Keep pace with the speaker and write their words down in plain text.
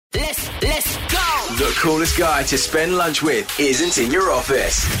Let's go. The coolest guy to spend lunch with isn't in your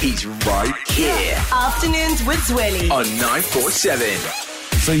office. He's right here. Afternoons with Zweli On 947.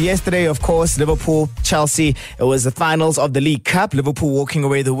 So yesterday, of course, Liverpool, Chelsea, it was the finals of the League Cup. Liverpool walking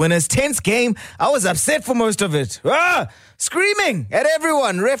away the winners. Tense game. I was upset for most of it. Screaming at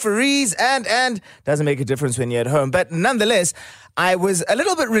everyone, referees, and doesn't make a difference when you're at home. But nonetheless, I was a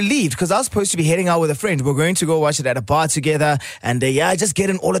little bit relieved because I was supposed to be heading out with a friend. We're going to go watch it at a bar together and just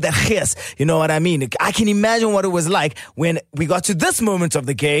getting all of that chias. You know what I mean? I can imagine what it was like when we got to this moment of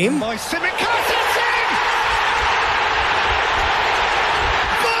the game. By Tsimikas, it's in!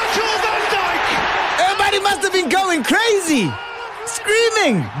 Virgil van Dijk! Everybody must have been going crazy.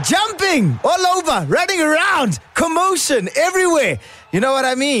 Screaming, jumping, all over, running around, commotion everywhere. You know what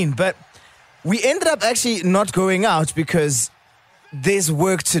I mean? But we ended up actually not going out because there's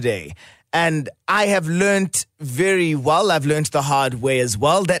work today. And I have learned very well, I've learned the hard way as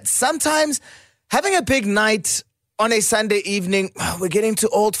well, that sometimes having a big night on a Sunday evening, we're getting too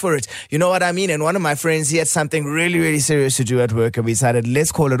old for it. You know what I mean? And one of my friends, he had something really, really serious to do at work, and we decided,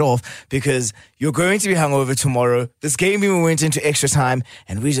 let's call it off because you're going to be hungover tomorrow. This game even went into extra time,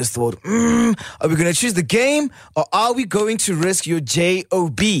 and we just thought, are we going to choose the game, or are we going to risk your job?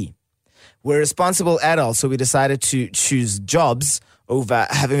 We're responsible adults, so we decided to choose jobs over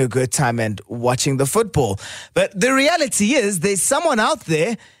having a good time and watching the football. But the reality is, there's someone out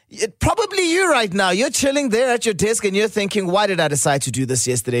there, probably you right now. You're chilling there at your desk and you're thinking, why did I decide to do this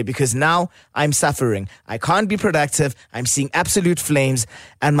yesterday? Because now I'm suffering. I can't be productive. I'm seeing absolute flames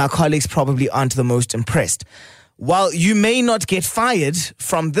and my colleagues probably aren't the most impressed. While you may not get fired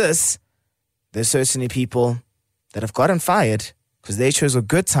from this, there's certainly people that have gotten fired because they chose a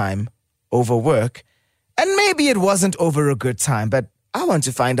good time over work. And maybe it wasn't over a good time, but I want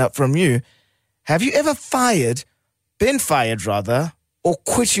to find out from you. Have you ever been fired, or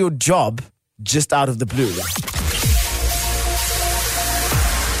quit your job just out of the blue?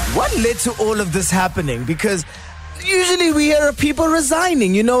 What led to all of this happening? Because usually we hear of people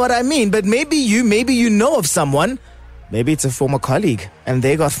resigning, you know what I mean? But maybe you know of someone, maybe it's a former colleague, and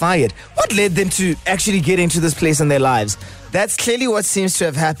they got fired. What led them to actually get into this place in their lives? That's clearly what seems to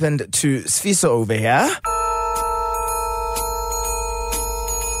have happened to Sfiso over here.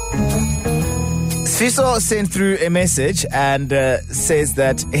 Sfiso sent through a message and says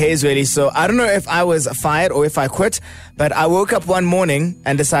that, hey Zweli, so I don't know if I was fired or if I quit, but I woke up one morning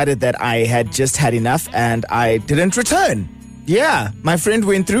and decided that I had just had enough and I didn't return. Yeah, my friend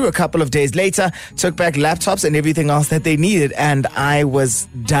went through a couple of days later, took back laptops and everything else that they needed, and I was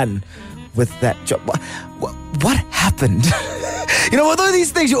done with that job. What happened? You know, with all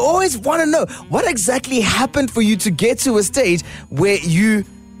these things, you always want to know what exactly happened for you to get to a stage where you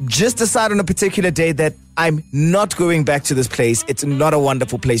just decide on a particular day that I'm not going back to this place. It's not a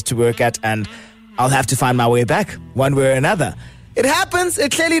wonderful place to work at, and I'll have to find my way back one way or another. It happens.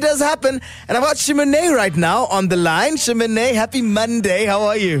 It clearly does happen. And I've got Shimone right now on the line. Shimone, happy Monday. How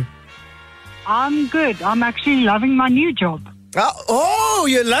are you? I'm good. I'm actually loving my new job. Oh,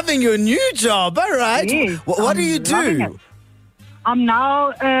 you're loving your new job. All right. Yes, What do you do? I'm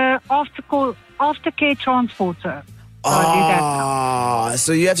now aftercare transporter. So I do that now.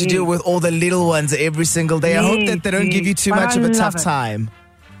 So you have to deal with all the little ones every single day. I hope that they don't give you too much of a tough time.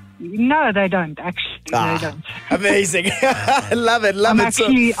 No, they don't, actually. They don't. Amazing. Love it. I'm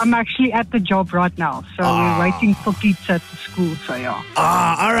actually at the job right now. So we're waiting for kids at the school, so yeah.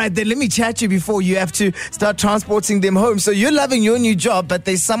 All right, then let me chat to you before you have to start transporting them home. So you're loving your new job, but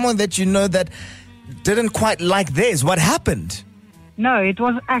there's someone that you know that didn't quite like theirs. What happened? No, it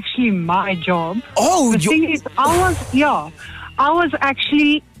was actually my job. Oh, the thing is, I was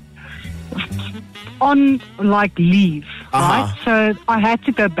actually on leave, right? So I had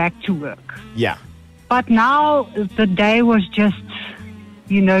to go back to work. Yeah. But now the day was just,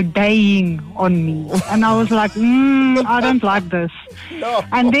 daying on me. And I was like, I don't like this. No.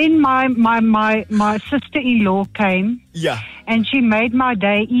 And then my sister-in-law came. Yeah. And she made my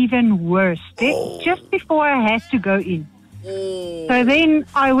day even worse. Just before I had to go in. So then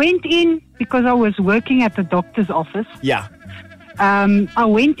I went in because I was working at the doctor's office. Yeah. I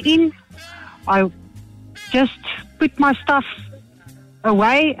went in. I just put my stuff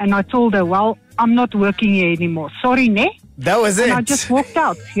away and I told her, well, I'm not working here anymore. Sorry, ne? That was it. And I just walked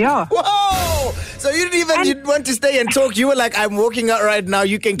out. Yeah. Whoa! So you didn't even want to stay and talk. You were like, I'm walking out right now.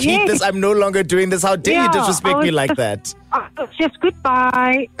 You can keep this. I'm no longer doing this. How dare you disrespect me like that? Just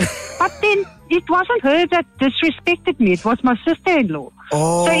goodbye. But then it wasn't her that disrespected me. It was my sister-in-law.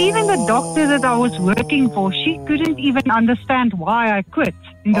 Oh. So even the doctor that I was working for, she couldn't even understand why I quit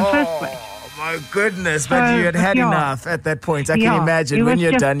in the first place. my goodness. But you had enough at that point. I can imagine. When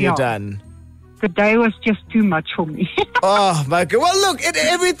you're done, you're done. The day was just too much for me. Oh, my God. Well, look,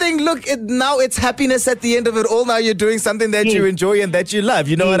 now it's happiness at the end of it all. Now you're doing something that you enjoy and that you love.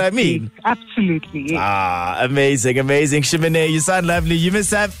 You know what I mean? Yes, absolutely. Yes. Amazing. Shimene, you sound lovely. You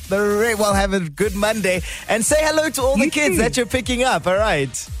must have have a good Monday. And say hello to all the kids that you're picking up, all right?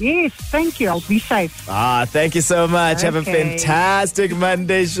 Yes, thank you. I'll be safe. Thank you so much. Okay. Have a fantastic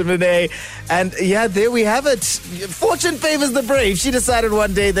Monday, Shimene. And there we have it. Fortune favors the brave. She decided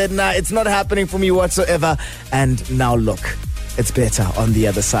one day that, it's not happening for me whatsoever. And now look, it's better on the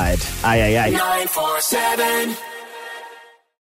other side. 947